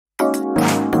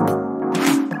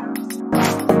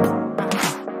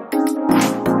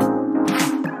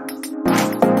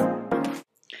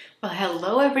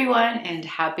everyone and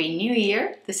Happy New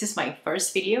Year. This is my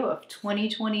first video of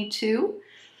 2022.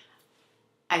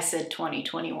 I said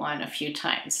 2021 a few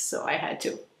times, so I had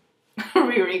to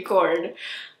re-record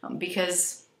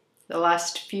because the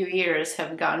last few years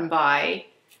have gone by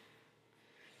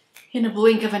in a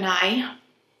blink of an eye,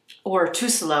 or too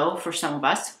slow for some of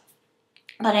us.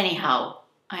 But anyhow,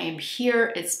 I am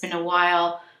here. It's been a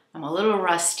while. I'm a little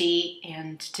rusty,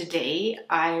 and today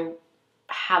I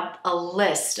have a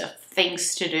list of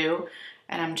things to do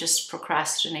and I'm just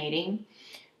procrastinating.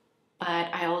 But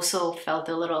I also felt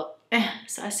a little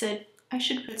so I said I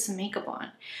should put some makeup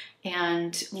on.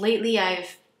 And lately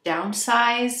I've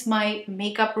downsized my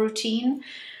makeup routine,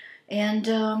 and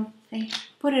I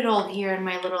put it all here in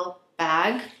my little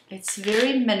bag. It's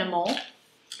very minimal,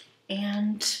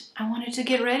 and I wanted to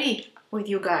get ready with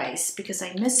you guys because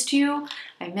I missed you.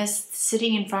 I missed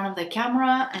sitting in front of the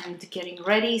camera and getting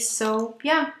ready. So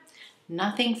yeah,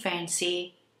 nothing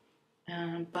fancy,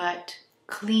 but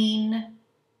clean.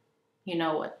 You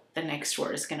know what the next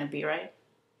word is gonna be, right?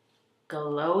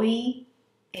 Glowy,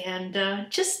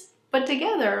 and just put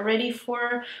together, ready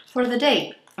for the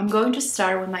day. I'm going to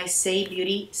start with my Say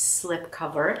Beauty slip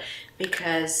cover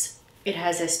because it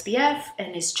has SPF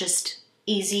and it's just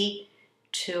easy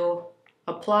to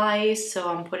apply. So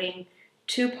I'm putting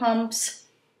 2 pumps,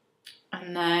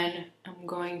 and then I'm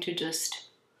going to just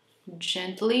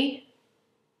gently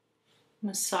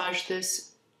massage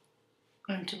this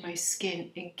onto my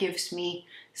skin. It gives me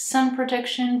sun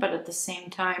protection, but at the same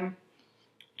time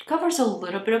it covers a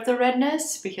little bit of the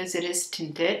redness because it is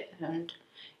tinted, and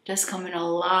it does come in a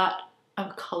lot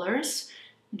of colors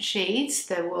and shades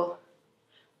that will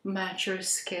match your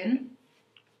skin.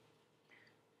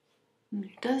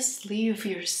 It does leave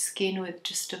your skin with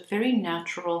just a very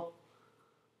natural,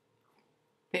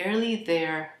 barely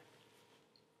there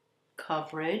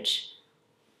coverage.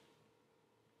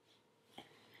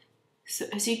 So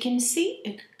as you can see,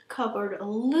 it covered a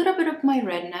little bit of my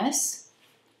redness,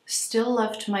 still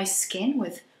left my skin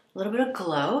with a little bit of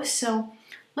glow. So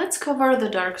let's cover the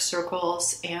dark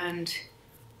circles and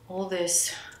all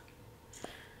this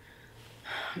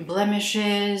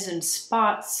blemishes and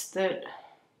spots that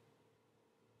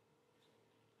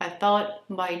I thought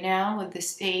by now at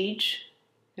this age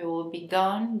it will be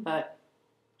gone, but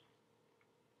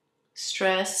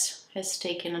stress has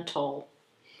taken a toll.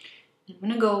 I'm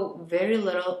gonna go very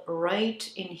little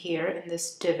right in here in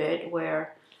this divot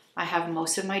where I have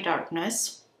most of my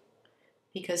darkness,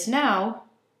 because now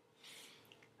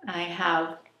I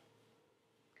have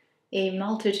a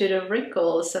multitude of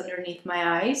wrinkles underneath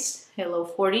my eyes. Hello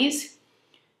 40s.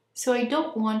 So I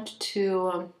don't want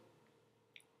to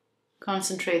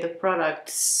concentrate the product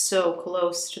so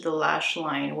close to the lash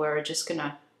line where it's just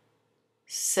gonna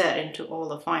set into all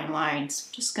the fine lines.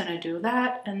 I'm just gonna do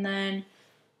that, and then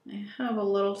I have a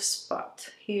little spot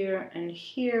here and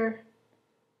here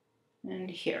and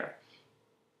here.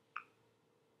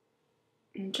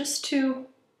 And just to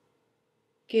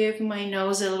give my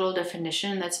nose a little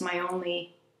definition, that's my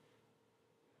only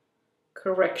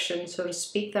correction, so to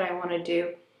speak, that I want to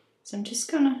do. So I'm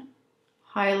just gonna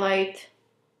highlight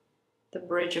the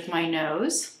bridge of my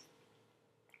nose,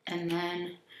 and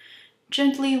then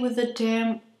gently with a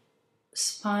damp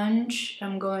sponge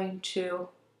I'm going to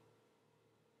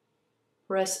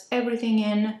press everything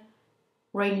in.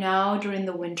 Right now during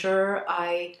the winter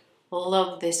I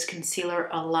love this concealer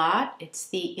a lot. It's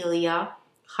the Ilia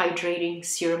Hydrating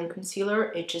Serum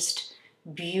Concealer. It just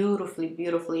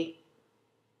beautifully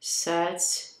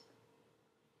sets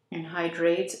and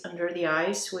hydrates under the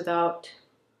eyes without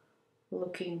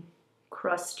looking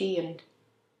crusty, and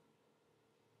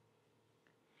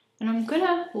I'm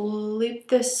gonna leave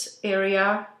this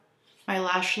area, my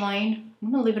lash line,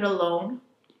 I'm gonna leave it alone.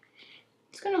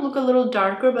 It's gonna look a little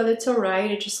darker, but it's alright.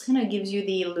 It just kind of gives you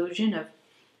the illusion of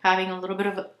having a little bit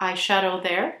of eyeshadow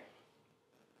there.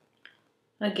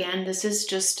 Again, this is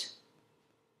just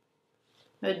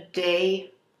a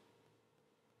day,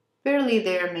 barely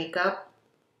there makeup.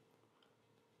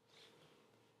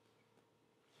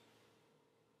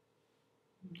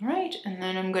 Alright, and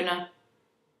then I'm gonna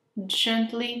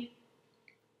gently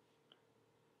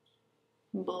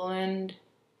blend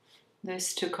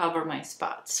this to cover my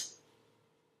spots.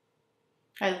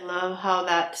 I love how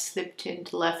that slip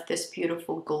tint left this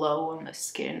beautiful glow on the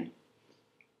skin.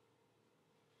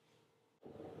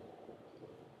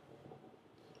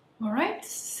 Alright,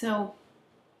 so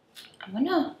I'm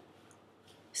gonna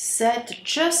set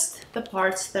just the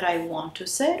parts that I want to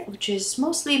set, which is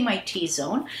mostly my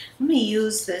T-zone. I'm gonna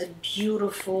use this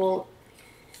beautiful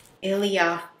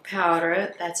Ilia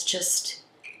powder that's just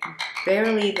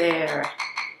barely there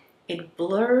it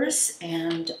blurs,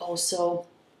 and also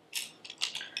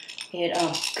it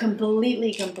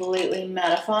completely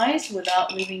mattifies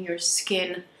without leaving your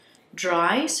skin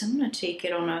dry. So I'm going to take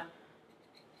it on a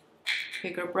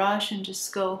bigger brush and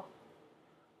just go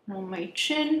on my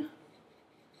chin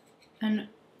and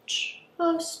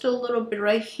just a little bit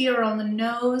right here on the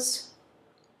nose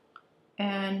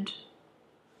and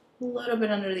a little bit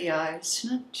under the eyes,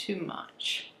 not too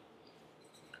much.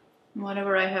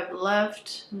 Whatever I have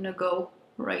left, I'm gonna go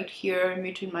right here in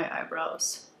between my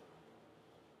eyebrows.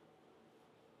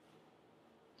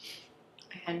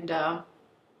 And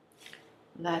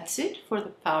that's it for the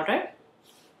powder.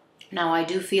 Now I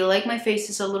do feel like my face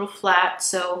is a little flat,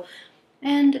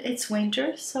 and it's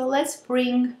winter, so let's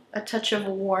bring a touch of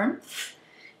warmth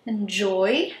and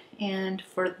joy. And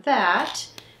for that,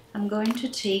 I'm going to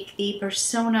take the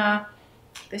Persona,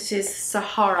 this is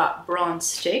Sahara Bronze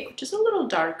Stick, which is a little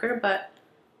darker, but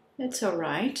it's all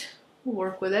right. We'll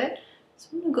work with it. So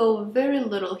I'm gonna go very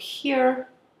little here,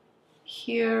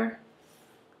 here,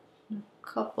 a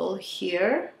couple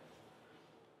here,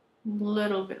 a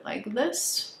little bit like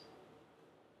this.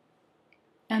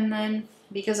 And then,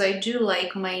 because I do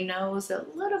like my nose a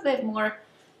little bit more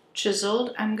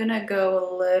chiseled, I'm gonna go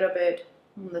a little bit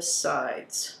on the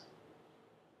sides.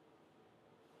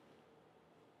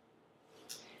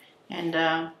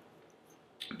 And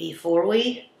before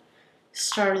we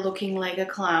start looking like a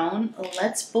clown,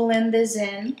 let's blend this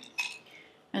in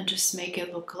and just make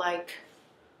it look like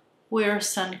we're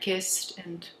sun-kissed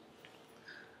and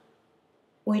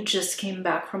we just came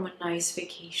back from a nice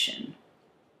vacation.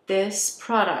 This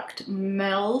product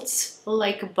melts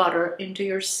like butter into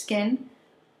your skin,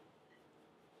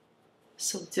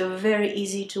 so it's very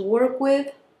easy to work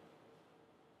with,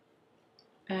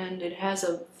 and it has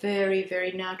a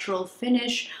very natural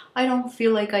finish. I don't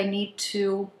feel like I need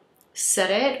to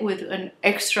set it with an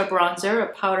extra bronzer,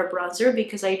 a powder bronzer,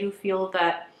 because I do feel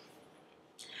that,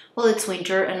 well, it's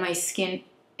winter and my skin,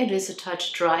 it is a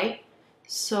touch dry.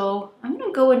 So I'm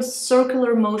gonna go in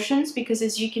circular motions because,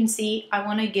 as you can see, I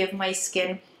wanna give my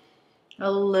skin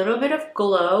a little bit of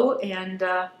glow and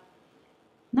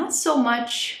not so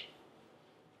much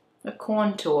a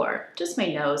contour. Just my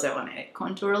nose, I wanna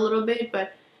contour a little bit,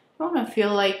 but I wanna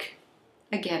feel like,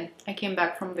 again, I came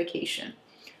back from vacation.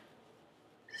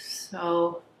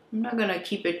 So I'm not gonna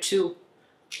keep it too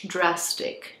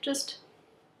drastic, just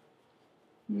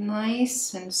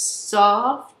nice and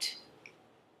soft.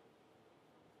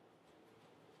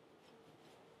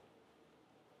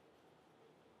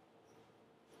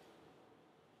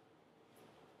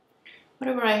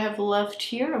 Whatever I have left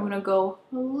here, I'm gonna go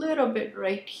a little bit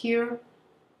right here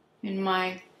in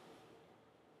on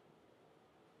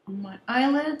my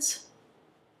eyelids.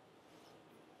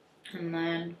 And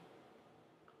then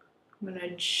I'm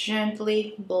gonna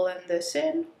gently blend this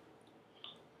in.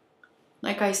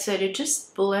 Like I said, it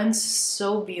just blends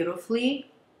so beautifully.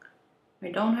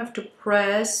 I don't have to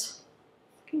press.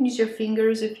 You can use your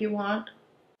fingers if you want.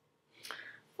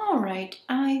 All right,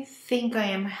 I think I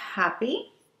am happy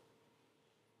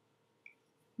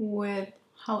with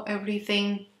how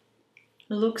everything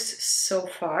looks so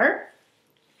far.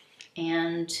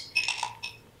 And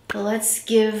let's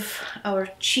give our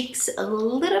cheeks a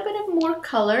little bit of more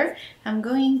color. I'm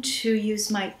going to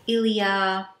use my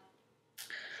Ilia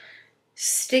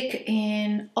stick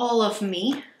in All of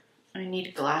Me. I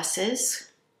need glasses.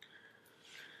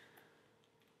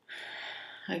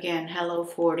 Again, hello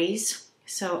 40s.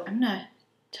 So I'm gonna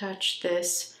touch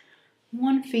this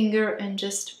one finger and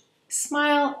just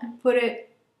smile and put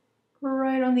it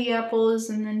right on the apples,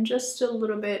 and then just a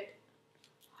little bit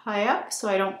high up so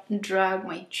I don't drag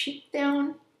my cheek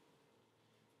down.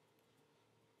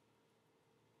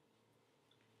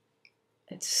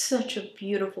 It's such a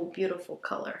beautiful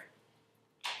color.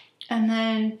 And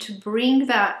then to bring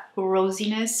that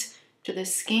rosiness to the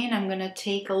skin, I'm gonna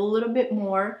take a little bit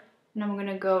more and I'm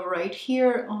gonna go right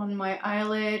here on my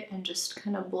eyelid and just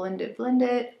kind of blend it.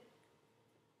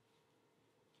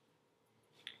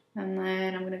 And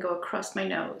then I'm gonna go across my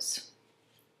nose.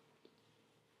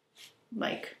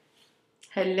 Like,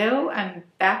 hello, I'm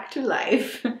back to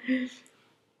life. And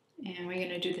we're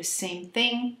gonna do the same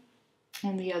thing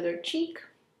on the other cheek.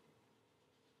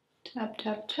 Tap,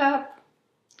 tap, tap.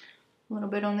 A little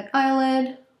bit on the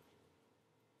eyelid.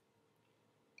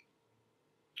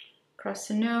 Across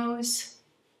the nose.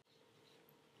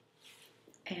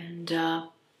 And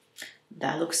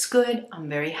that looks good. I'm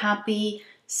very happy.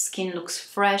 Skin looks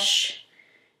fresh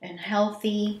and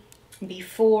healthy.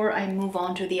 Before I move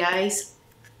on to the eyes,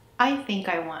 I think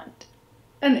I want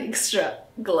an extra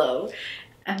glow.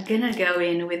 I'm gonna go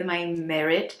in with my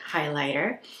Merit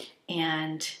highlighter,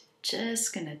 and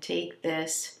just gonna take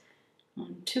this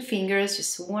on 2 fingers,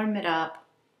 just warm it up,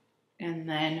 and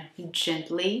then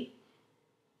gently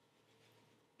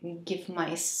give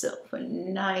myself a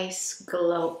nice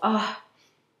glow. Ah,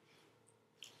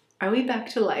 are we back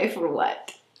to life or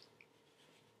what?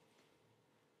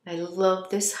 I love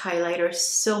this highlighter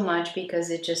so much because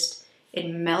it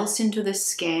melts into the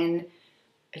skin.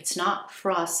 It's not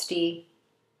frosty,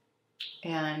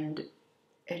 and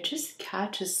it just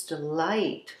catches the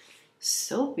light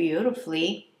so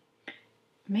beautifully.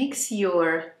 Makes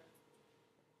your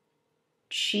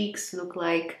cheeks look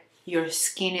like your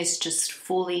skin is just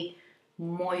fully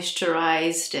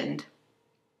moisturized and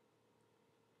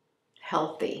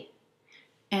healthy.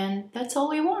 And that's all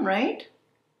we want, right?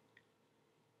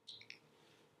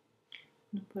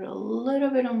 I'm gonna put a little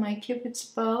bit on my Cupid's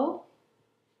bow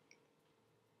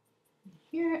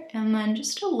here, and then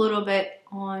just a little bit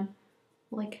on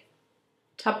like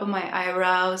top of my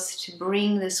eyebrows to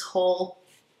bring this whole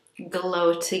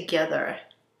glow together.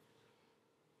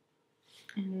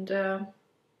 And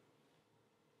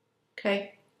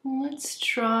okay, let's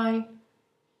try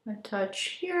a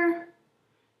touch here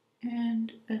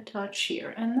and a touch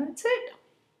here, and that's it.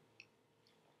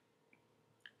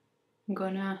 I'm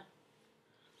gonna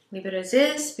leave it as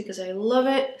is because I love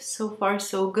it. So far,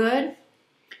 so good.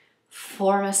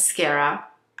 For mascara,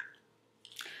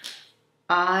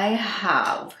 I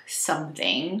have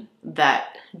something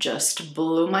that just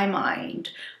blew my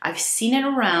mind. I've seen it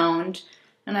around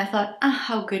and I thought,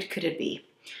 how good could it be?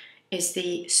 It's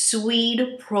the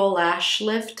Swede Pro Lash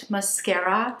Lift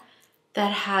Mascara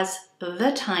that has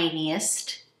the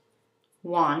tiniest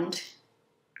wand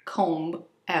comb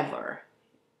ever.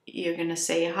 You're gonna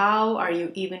say, how are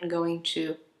you even going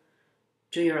to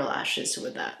do your lashes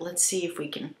with that? Let's see if we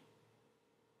can.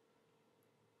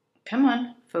 Come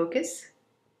on, focus.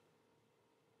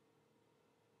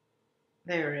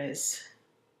 There it is.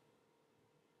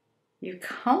 You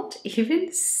can't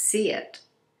even see it.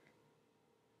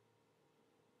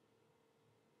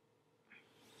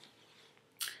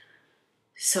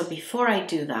 So before I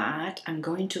do that, I'm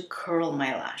going to curl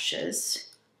my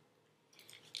lashes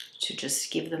to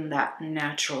just give them that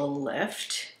natural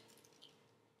lift.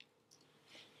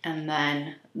 And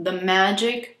then the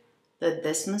magic that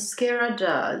this mascara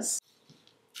does.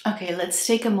 Okay, let's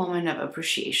take a moment of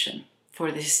appreciation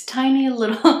for this tiny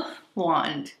little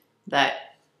wand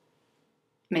that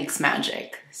makes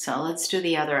magic. So let's do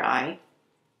the other eye.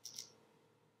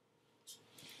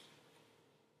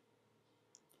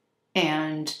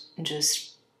 And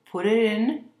just put it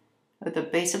in at the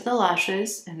base of the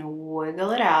lashes and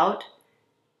wiggle it out.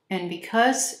 And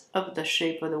because of the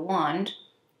shape of the wand,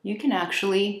 you can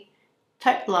actually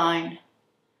tight line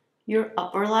your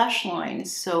upper lash line.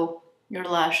 So your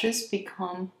lashes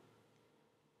become,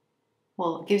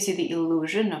 well, it gives you the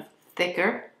illusion of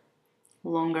thicker,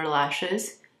 longer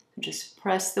lashes. Just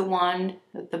press the wand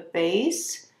at the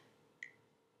base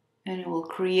and it will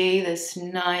create this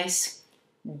nice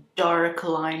dark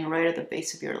line right at the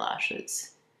base of your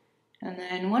lashes. And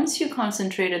then once you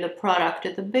concentrated the product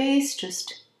at the base,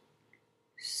 just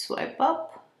swipe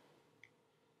up.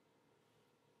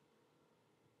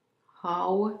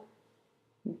 How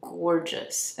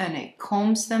gorgeous. And it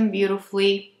combs them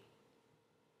beautifully.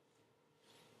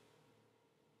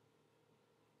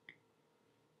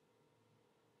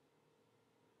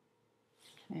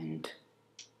 And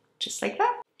just like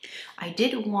that. I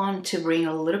did want to bring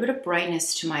a little bit of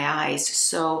brightness to my eyes,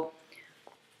 so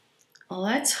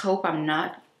let's hope I'm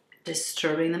not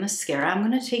disturbing the mascara. I'm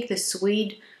going to take the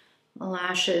Swede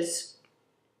Lashes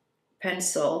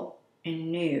pencil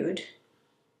in nude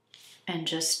and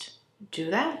just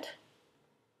do that.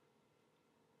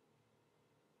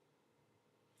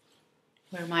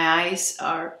 Where my eyes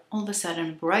are all of a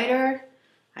sudden brighter.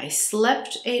 I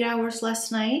slept 8 hours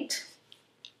last night,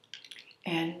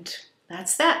 and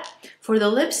that's that. For the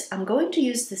lips, I'm going to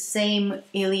use the same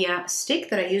Ilia stick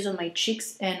that I use on my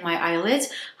cheeks and my eyelids.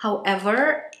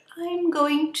 However, I'm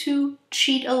going to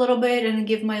cheat a little bit and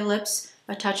give my lips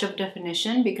a touch of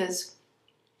definition because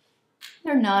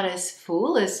they're not as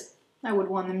full as I would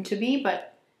want them to be,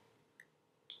 but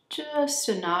just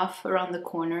enough around the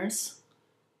corners.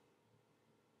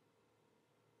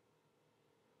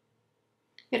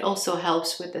 It also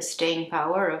helps with the staying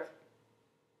power of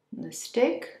the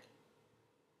stick.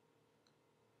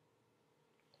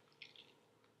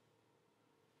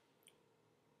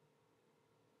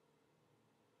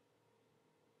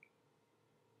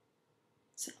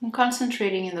 So I'm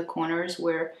concentrating in the corners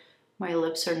where my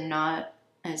lips are not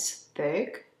as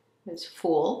thick, as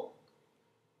full.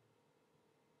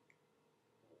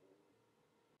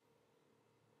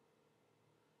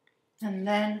 And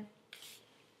then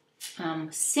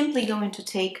I'm simply going to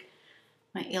take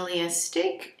my Ilias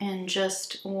stick and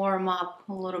just warm up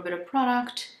a little bit of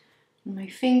product on my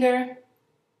finger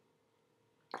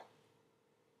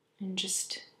and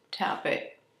just tap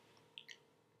it.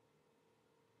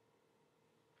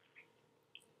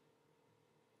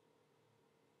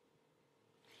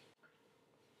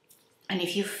 And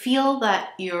if you feel that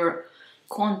your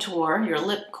contour, your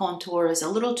lip contour is a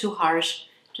little too harsh,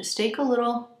 just take a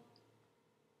little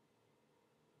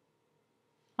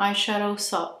eyeshadow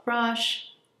soft brush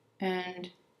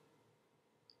and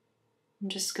I'm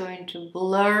just going to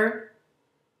blur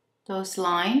those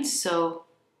lines so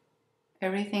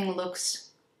everything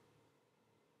looks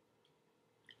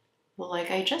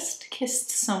like I just kissed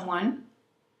someone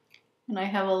and I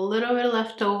have a little bit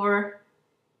leftover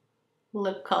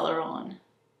lip color on.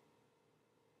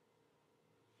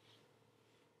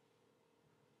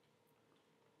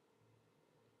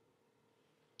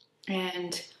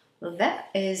 And that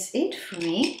is it for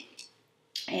me.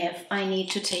 If I need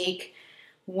to take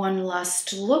one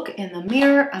last look in the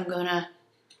mirror, I'm gonna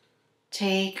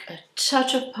take a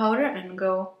touch of powder and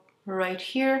go right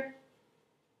here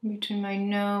between my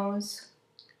nose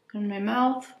and my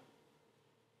mouth.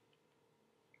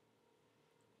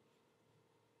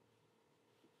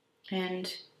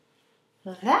 And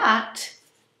that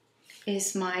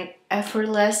is my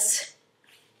effortless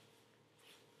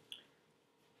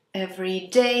every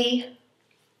day.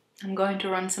 I'm going to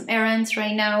run some errands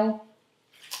right now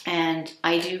and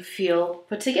I do feel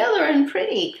put together and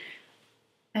pretty.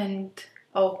 And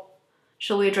oh,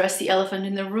 shall we address the elephant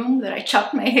in the room that I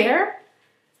chopped my hair?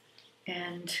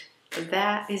 And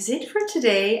that is it for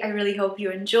today. I really hope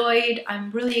you enjoyed.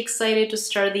 I'm really excited to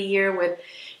start the year with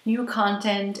new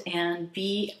content and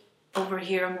be over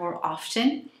here more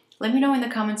often. Let me know in the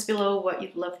comments below what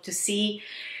you'd love to see.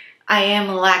 I am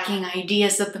lacking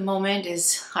ideas at the moment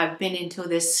as I've been into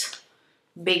this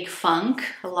big funk.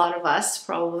 A lot of us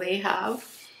probably have.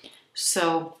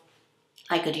 So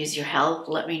I could use your help.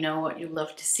 Let me know what you'd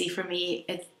love to see from me.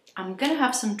 I'm gonna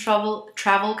have some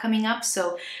travel coming up,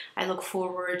 so I look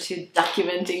forward to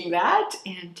documenting that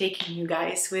and taking you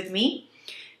guys with me.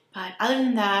 But other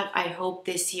than that, I hope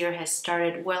this year has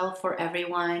started well for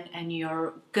everyone and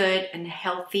you're good and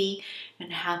healthy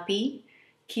and happy.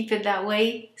 Keep it that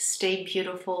way. Stay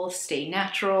beautiful, stay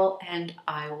natural, and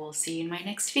I will see you in my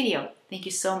next video. Thank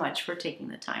you so much for taking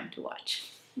the time to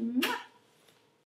watch. Mwah!